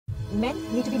Men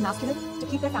need to be masculine to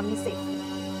keep their families safe.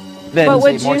 But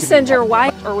would you send your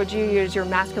wife, or would you use your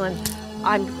masculine,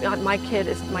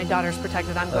 my daughter's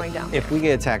protected, I'm going down? If we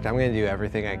get attacked, I'm going to do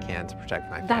everything I can to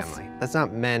protect my family. That's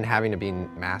not men having to be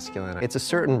masculine. It's a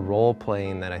certain role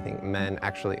playing that I think men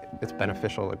actually, it's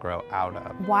beneficial to grow out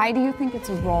of. Why do you think it's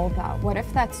a role though? What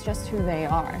if that's just who they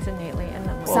are? It's innately in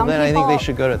them. Well, then I think they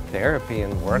should go to therapy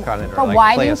and work on it, or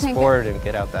like play a sport and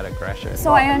get out that aggression.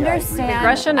 So I understand.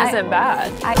 Aggression isn't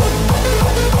bad.